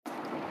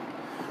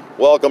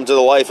Welcome to the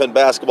Life in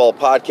Basketball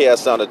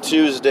podcast on a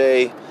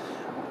Tuesday,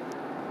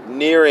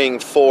 nearing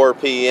 4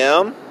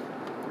 p.m.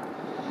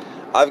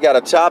 I've got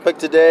a topic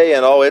today,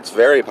 and it's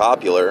very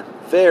popular,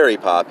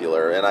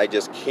 and I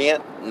just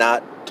can't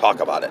not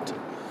talk about it.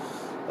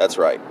 That's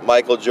right,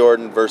 Michael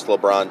Jordan versus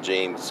LeBron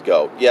James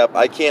GOAT. Yep,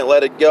 I can't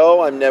let it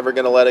go. I'm never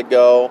going to let it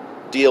go.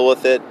 Deal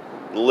with it.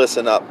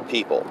 Listen up,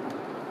 people.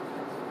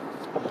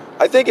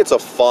 I think it's a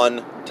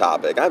fun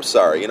topic. I'm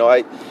sorry.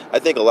 I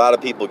think a lot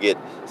of people get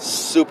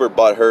super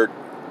butthurt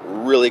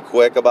really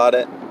quick about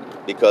it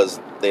because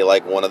they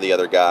like one of the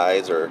other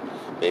guys, or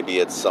maybe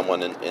it's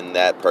someone in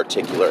that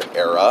particular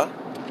era.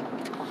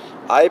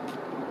 I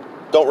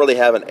don't really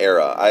have an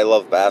era. I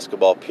love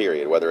basketball,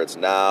 period. Whether it's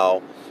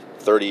now,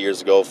 30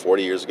 years ago,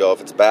 40 years ago. If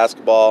it's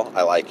basketball,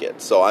 I like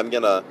it. So I'm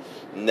going to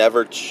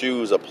never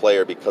choose a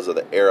player because of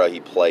the era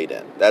he played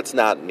in. That's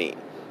not me.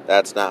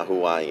 That's not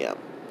who I am.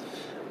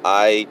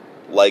 I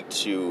like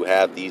to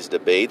have these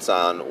debates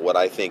on what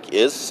I think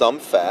is some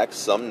facts,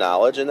 some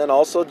knowledge, and then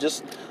also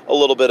just a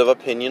little bit of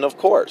opinion, of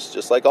course,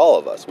 just like all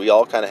of us. We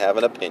all kind of have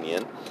an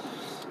opinion,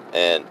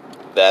 and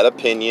that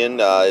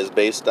opinion is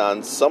based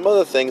on some of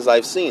the things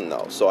I've seen,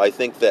 though. So I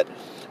think that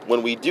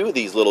when we do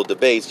these little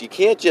debates, you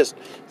can't just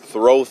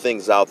throw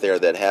things out there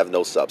that have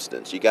no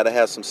substance. You got to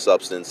have some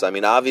substance. I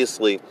mean,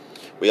 obviously,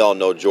 we all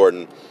know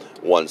Jordan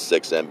won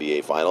 6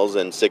 NBA Finals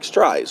in 6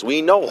 tries.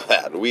 We know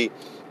that.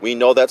 We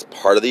know that's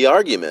part of the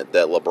argument,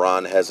 that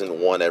LeBron hasn't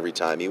won every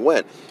time he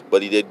went,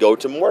 but he did go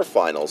to more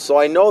finals. So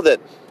I know that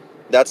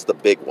that's the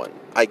big one.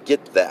 I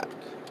get that.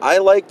 I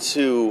like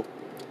to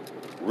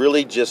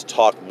really just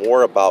talk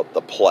more about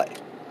the play.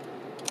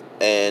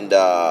 And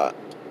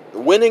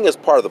winning is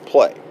part of the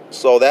play.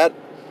 So that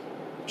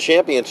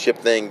championship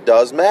thing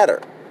does matter.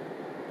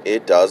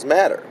 It does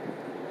matter.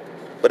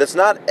 But it's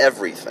not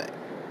everything.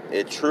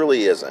 It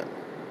truly isn't.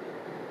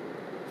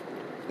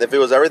 If it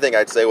was everything,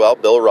 I'd say, well,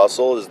 Bill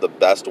Russell is the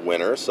best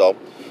winner, so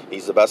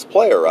he's the best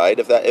player, right?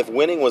 If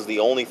winning was the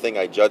only thing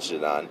I judged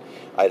it on,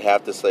 I'd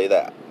have to say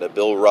that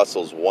Bill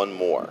Russell's won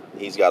more.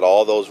 He's got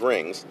all those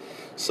rings,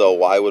 so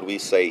why would we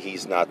say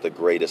he's not the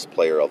greatest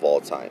player of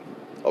all time?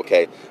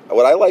 Okay,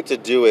 what I like to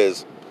do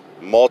is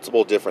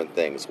multiple different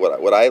things.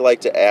 What I like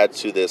to add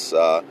to this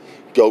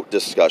GOAT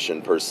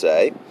discussion, per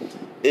se,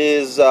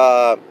 is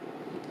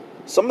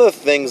some of the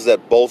things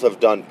that both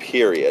have done,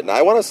 period. And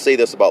I want to say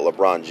this about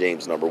LeBron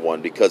James, number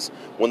one, because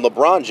when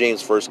LeBron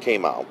James first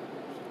came out,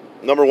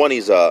 number one,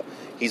 he's a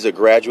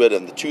graduate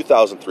in the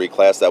 2003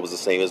 class. That was the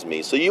same as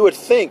me. So you would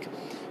think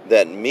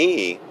that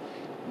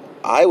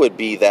I would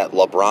be that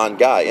LeBron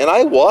guy. And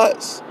I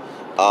was.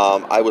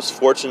 I was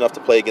fortunate enough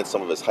to play against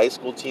some of his high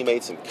school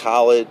teammates in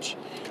college.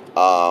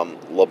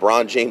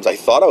 LeBron James, I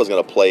thought I was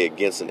going to play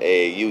against an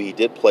AAU. He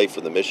did play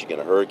for the Michigan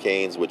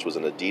Hurricanes, which was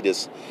an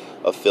Adidas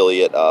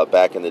affiliate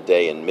back in the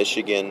day in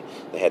Michigan.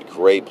 They had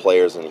great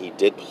players, and he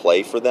did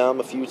play for them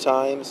a few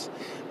times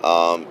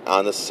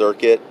on the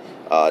circuit.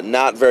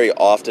 Not very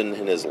often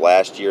in his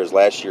last year.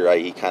 Last year,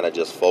 he kind of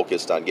just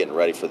focused on getting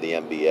ready for the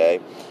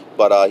NBA.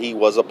 But he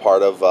was a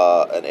part of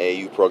an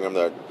AAU program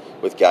there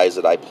with guys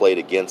that I played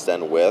against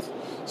and with.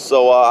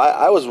 So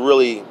I was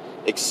really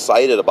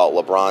excited about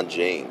LeBron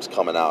James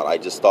coming out. I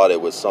just thought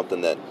it was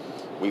something that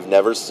we've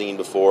never seen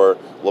before.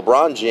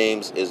 LeBron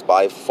James is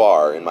by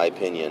far, in my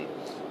opinion,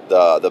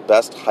 the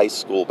best high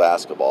school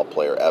basketball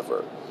player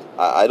ever.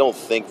 I don't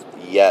think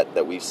yet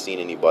that we've seen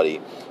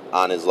anybody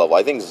on his level.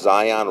 I think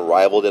Zion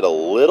rivaled it a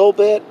little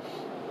bit,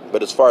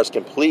 but as far as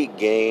complete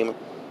game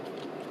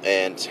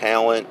and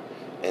talent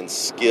and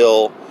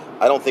skill,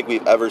 I don't think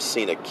we've ever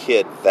seen a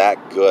kid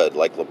that good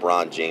like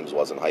LeBron James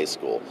was in high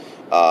school.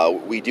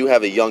 We do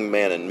have a young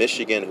man in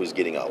Michigan who's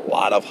getting a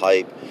lot of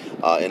hype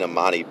in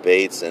Emoni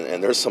Bates,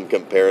 and there's some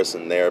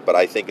comparison there, but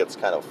I think it's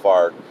kind of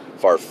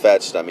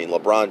far-fetched. I mean,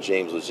 LeBron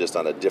James was just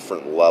on a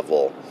different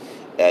level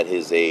at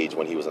his age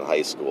when he was in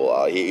high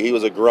school. He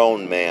was a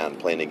grown man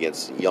playing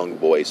against young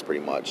boys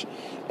pretty much,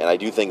 and I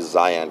do think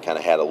Zion kind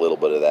of had a little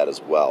bit of that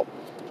as well.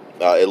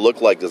 It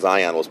looked like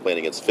Zion was playing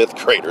against fifth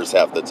graders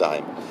half the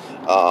time.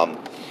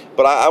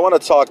 But I want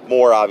to talk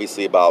more,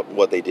 obviously, about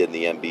what they did in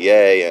the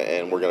NBA,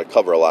 and we're going to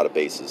cover a lot of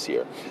bases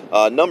here.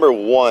 Number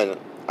one,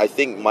 I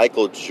think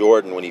Michael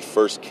Jordan, when he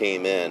first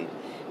came in,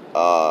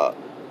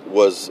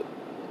 was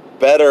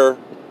better,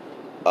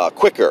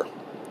 quicker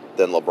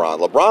than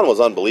LeBron. LeBron was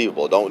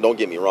unbelievable. Don't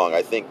get me wrong.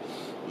 I think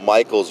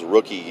Michael's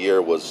rookie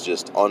year was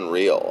just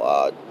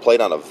unreal.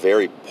 Played on a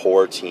very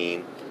poor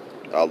team.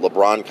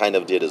 LeBron kind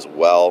of did as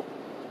well.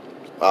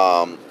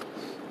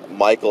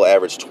 Michael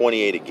averaged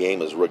 28 a game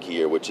his rookie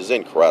year, which is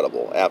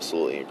incredible,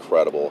 absolutely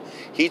incredible.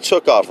 He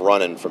took off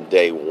running from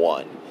day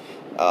one.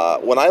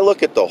 When I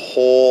look at the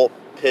whole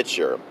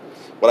picture,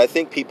 what I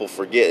think people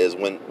forget is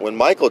when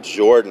Michael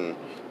Jordan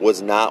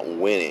was not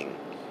winning,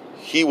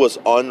 he was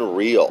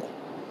unreal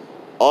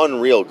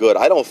good.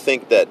 I don't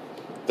think that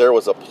there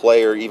was a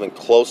player even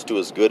close to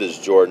as good as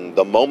Jordan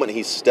the moment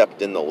he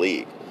stepped in the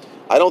league.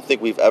 I don't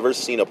think we've ever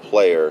seen a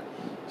player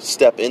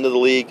step into the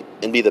league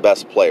and be the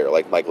best player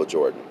like Michael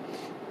Jordan.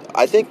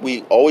 I think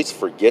we always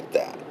forget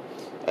that.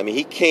 I mean,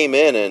 he came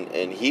in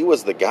and he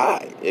was the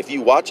guy. If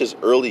you watch his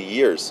early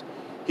years,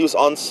 he was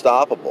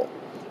unstoppable.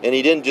 And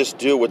he didn't just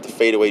do it with the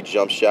fadeaway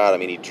jump shot. I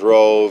mean, he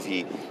drove.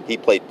 He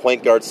played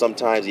point guard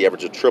sometimes. He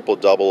averaged a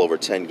triple-double over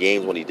 10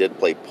 games when he did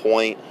play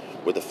point.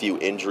 With a few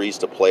injuries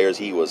to players,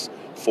 he was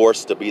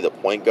forced to be the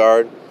point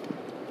guard.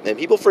 And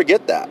people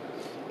forget that.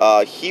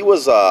 He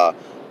was a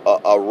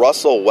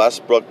Russell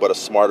Westbrook, but a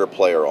smarter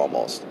player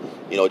almost.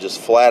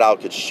 Just flat out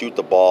could shoot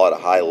the ball at a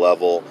high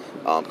level,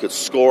 could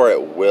score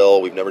at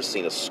will. We've never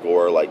seen a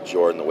scorer like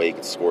Jordan, the way he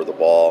could score the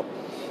ball.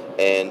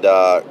 And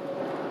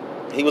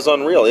he was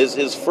unreal.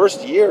 His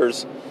first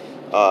years,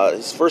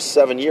 his first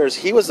 7 years,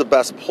 he was the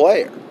best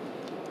player.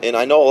 And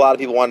I know a lot of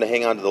people wanted to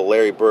hang on to the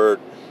Larry Bird,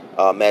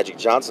 Magic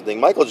Johnson thing.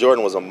 Michael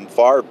Jordan was a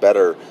far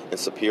better and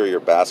superior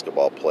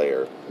basketball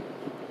player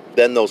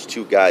than those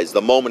two guys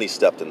the moment he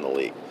stepped in the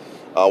league.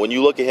 When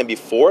you look at him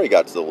before he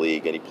got to the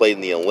league and he played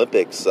in the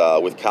Olympics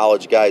with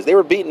college guys, they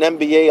were beating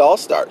NBA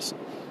All-Stars.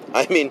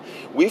 I mean,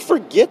 we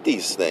forget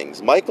these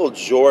things. Michael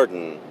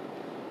Jordan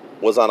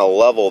was on a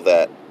level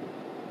that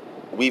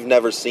we've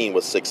never seen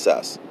with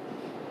success.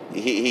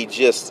 He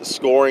just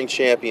scoring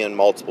champion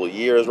multiple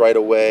years right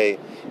away.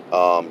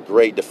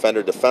 Great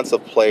defender,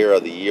 defensive player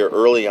of the year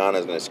early on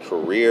in his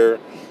career.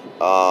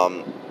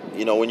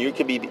 When you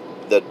can be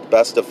the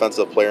best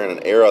defensive player in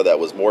an era that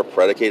was more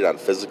predicated on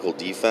physical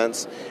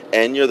defense,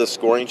 and you're the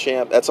scoring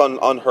champ, that's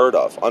unheard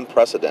of,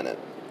 unprecedented.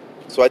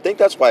 So I think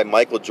that's why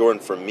Michael Jordan,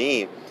 for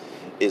me,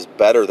 is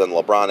better than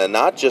LeBron, and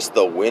not just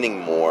the winning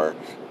more,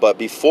 but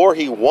before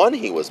he won,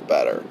 he was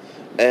better.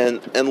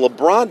 And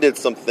LeBron did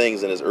some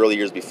things in his early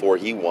years before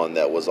he won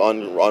that was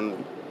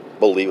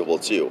unbelievable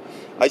too.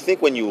 I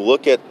think when you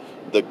look at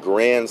the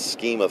grand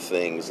scheme of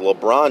things,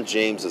 LeBron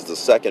James is the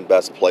second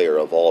best player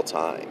of all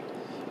time.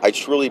 I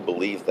truly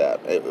believe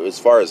that. As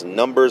far as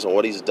numbers and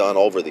what he's done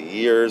over the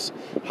years,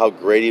 how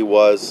great he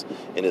was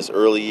in his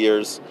early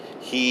years,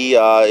 he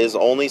is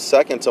only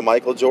second to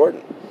Michael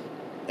Jordan.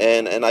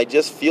 And I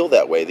just feel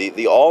that way.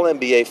 The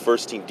All-NBA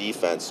first-team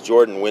defense,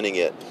 Jordan winning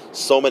it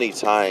so many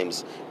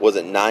times, was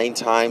it 9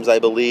 times, I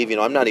believe?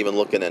 I'm not even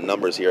looking at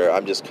numbers here.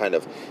 I'm just kind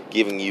of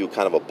giving you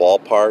kind of a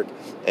ballpark.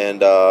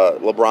 And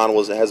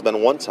LeBron has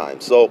been 1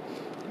 time. So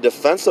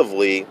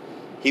defensively,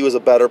 he was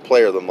a better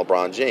player than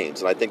LeBron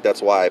James, and I think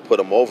that's why I put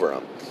him over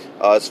him.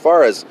 As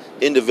far as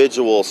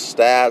individual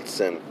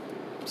stats and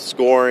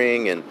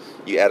scoring, and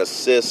you add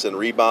assists and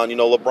rebound,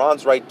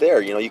 LeBron's right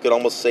there. You could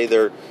almost say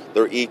they're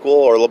equal,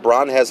 or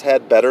LeBron has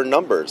had better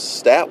numbers.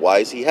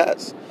 Stat-wise, he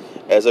has.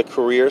 As a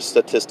career,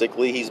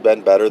 statistically, he's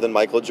been better than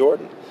Michael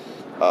Jordan.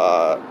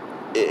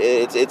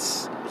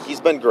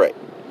 He's been great.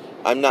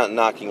 I'm not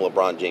knocking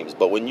LeBron James,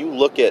 but when you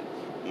look at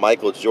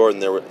Michael Jordan,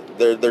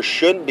 there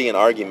shouldn't be an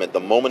argument. The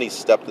moment he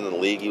stepped in the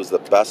league, he was the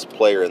best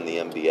player in the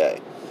NBA.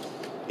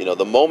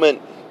 The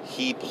moment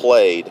he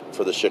played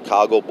for the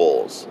Chicago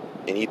Bulls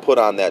and he put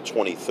on that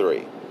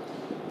 23,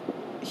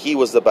 he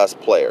was the best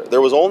player.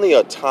 There was only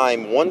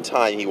one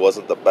time he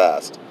wasn't the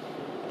best,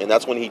 and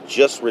that's when he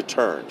just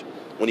returned.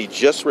 When he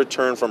just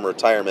returned from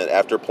retirement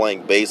after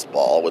playing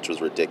baseball, which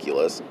was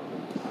ridiculous.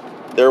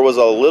 There was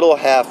a little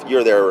half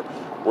year there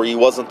where he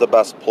wasn't the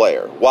best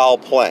player while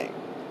playing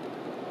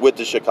with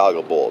the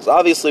Chicago Bulls.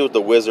 Obviously, with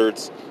the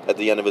Wizards at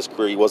the end of his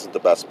career, he wasn't the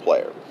best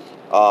player.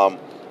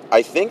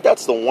 I think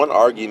that's the one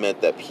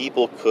argument that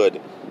people could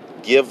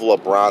give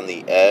LeBron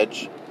the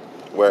edge,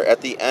 where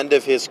at the end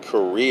of his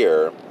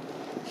career,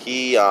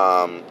 he's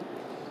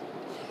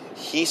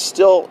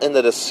still in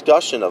the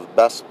discussion of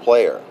best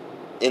player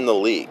in the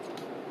league.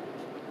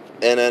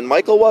 And then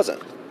Michael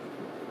wasn't.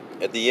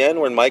 At the end,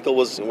 when Michael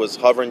was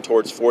hovering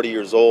towards 40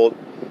 years old,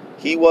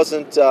 he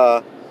wasn't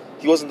the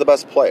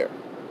best player.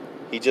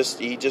 He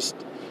just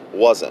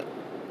wasn't.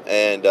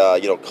 And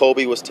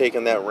Kobe was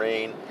taking that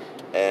reign,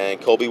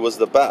 and Kobe was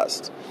the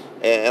best.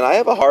 And I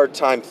have a hard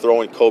time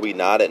throwing Kobe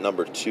not at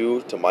number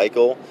 2 to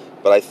Michael,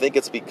 but I think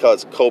it's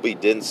because Kobe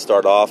didn't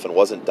start off and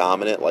wasn't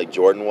dominant like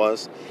Jordan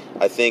was.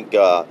 I think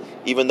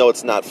even though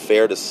it's not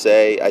fair to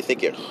say, I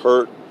think it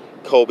hurt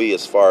Kobe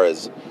as far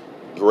as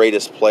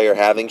greatest player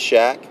having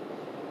Shaq.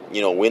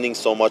 Winning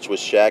so much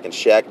with Shaq, and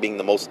Shaq being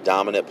the most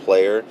dominant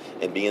player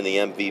and being the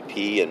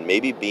MVP and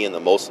maybe being the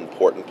most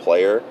important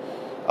player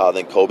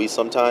than Kobe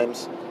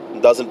sometimes.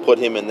 Doesn't put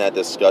him in that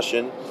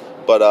discussion.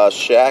 But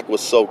Shaq was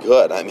so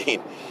good. I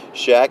mean,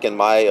 Shaq, in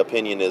my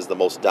opinion, is the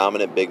most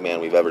dominant big man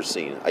we've ever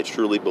seen. I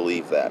truly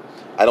believe that.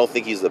 I don't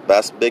think he's the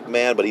best big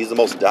man, but he's the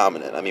most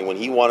dominant. I mean, when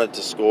he wanted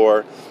to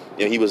score,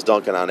 he was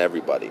dunking on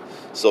everybody.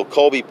 So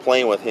Kobe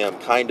playing with him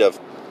kind of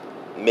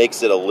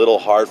makes it a little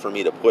hard for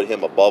me to put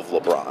him above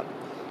LeBron.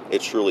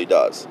 It truly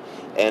does.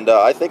 And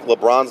I think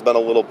LeBron's been a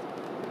little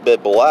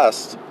bit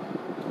blessed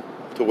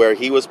to where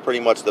he was pretty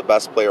much the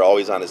best player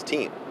always on his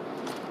team.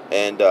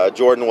 And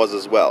Jordan was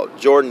as well.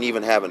 Jordan,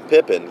 even having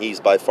Pippen, he's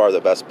by far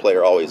the best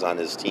player always on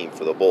his team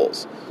for the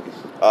Bulls.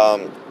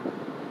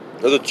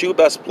 They're the 2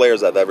 best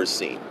players I've ever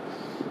seen.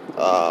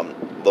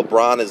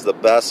 LeBron is the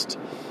best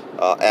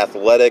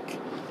athletic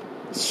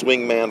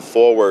swingman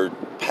forward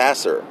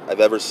passer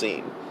I've ever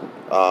seen.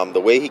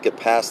 The way he could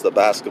pass the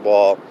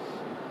basketball,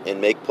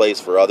 and make plays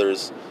for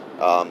others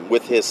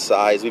with his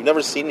size. We've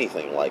never seen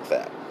anything like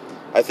that.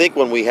 I think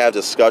when we have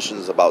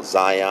discussions about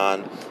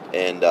Zion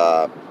and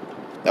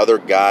other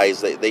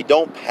guys, they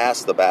don't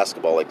pass the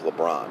basketball like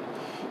LeBron.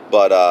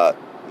 But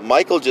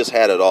Michael just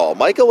had it all.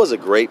 Michael was a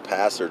great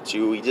passer,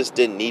 too. He just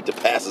didn't need to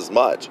pass as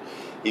much.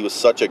 He was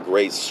such a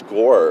great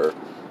scorer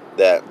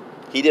that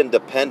he didn't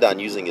depend on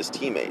using his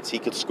teammates. He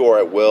could score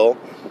at will.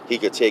 He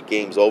could take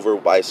games over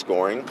by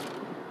scoring.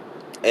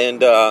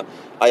 And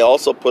I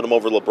also put him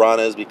over LeBron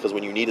is because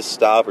when you need a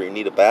stop or you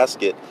need a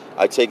basket,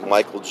 I take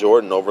Michael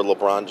Jordan over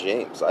LeBron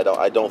James.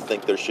 I don't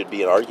think there should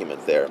be an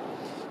argument there.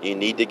 You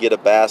need to get a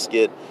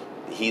basket.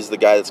 He's the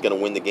guy that's going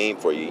to win the game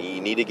for you.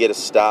 You need to get a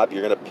stop.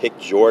 You're going to pick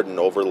Jordan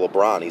over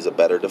LeBron. He's a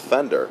better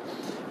defender.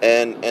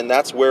 And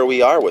that's where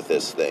we are with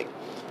this thing.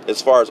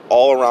 As far as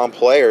all-around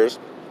players,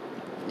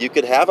 you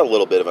could have a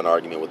little bit of an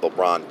argument with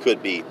LeBron.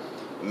 Could be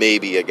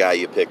maybe a guy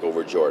you pick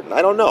over Jordan.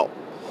 I don't know.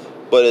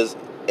 But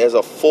as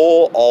a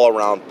full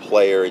all-around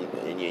player,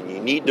 and you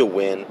need to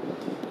win,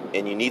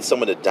 and you need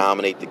someone to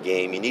dominate the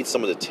game, you need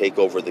someone to take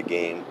over the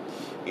game,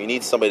 you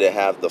need somebody to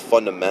have the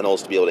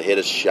fundamentals to be able to hit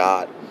a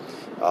shot,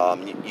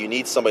 you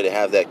need somebody to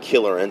have that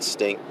killer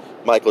instinct.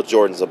 Michael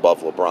Jordan's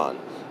above LeBron.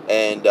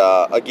 And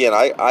again,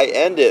 I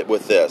end it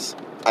with this.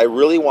 I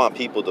really want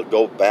people to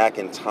go back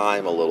in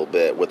time a little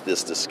bit with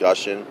this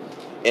discussion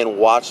and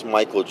watch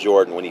Michael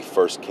Jordan when he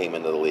first came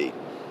into the league.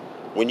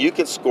 When you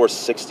could score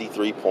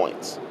 63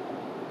 points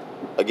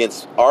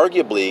against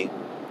arguably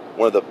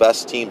one of the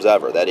best teams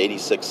ever, that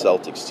 86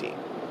 Celtics team,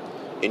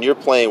 and you're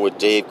playing with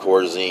Dave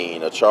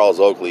Corzine, a Charles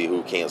Oakley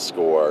who can't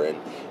score, and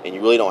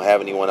you really don't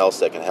have anyone else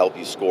that can help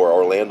you score,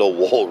 Orlando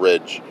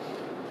Woolridge,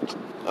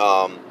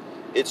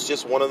 it's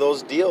just one of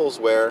those deals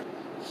where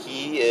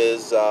he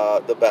is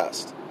the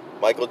best.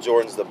 Michael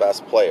Jordan's the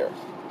best player,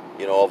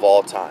 of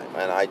all time.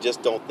 And I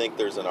just don't think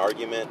there's an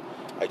argument.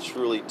 I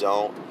truly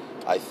don't.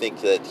 I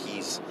think that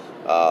he's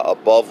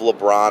above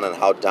LeBron and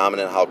how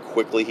dominant, how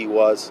quickly he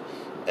was.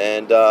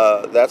 And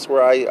that's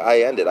where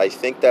I ended. I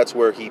think that's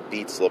where he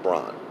beats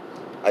LeBron.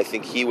 I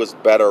think he was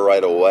better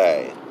right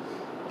away.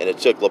 And it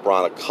took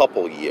LeBron a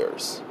couple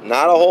years.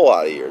 Not a whole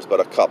lot of years, but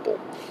a couple.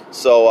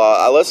 So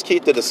let's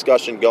keep the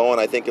discussion going.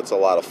 I think it's a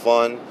lot of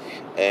fun.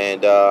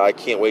 And I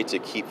can't wait to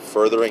keep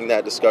furthering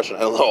that discussion. I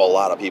know a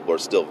lot of people are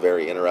still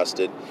very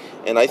interested.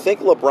 And I think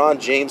LeBron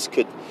James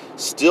could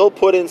still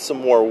put in some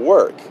more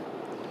work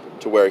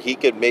to where he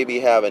could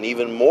maybe have an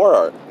even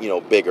more,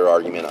 bigger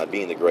argument on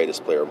being the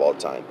greatest player of all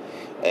time.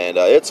 And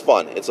it's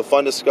fun. It's a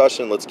fun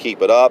discussion. Let's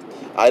keep it up.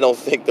 I don't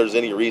think there's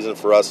any reason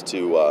for us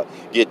to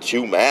get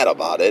too mad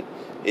about it.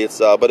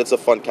 But it's a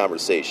fun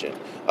conversation.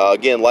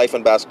 Again, Life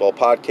and Basketball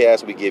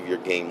Podcast. We give your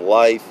game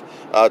life.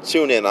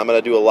 Tune in. I'm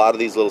going to do a lot of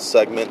these little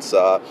segments.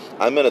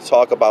 I'm going to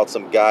talk about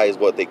some guys,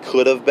 what they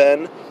could have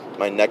been.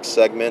 My next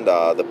segment,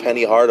 the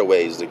Penny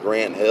Hardaways, the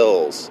Grant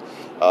Hills,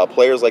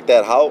 players like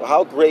that.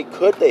 How great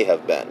could they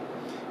have been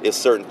if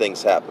certain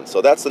things happen?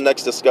 So that's the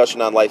next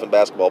discussion on Life and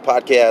Basketball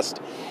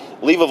Podcast.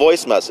 Leave a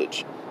voice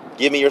message.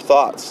 Give me your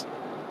thoughts.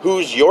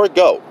 Who's your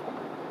GOAT?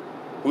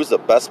 Who's the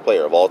best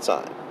player of all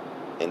time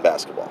in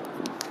basketball?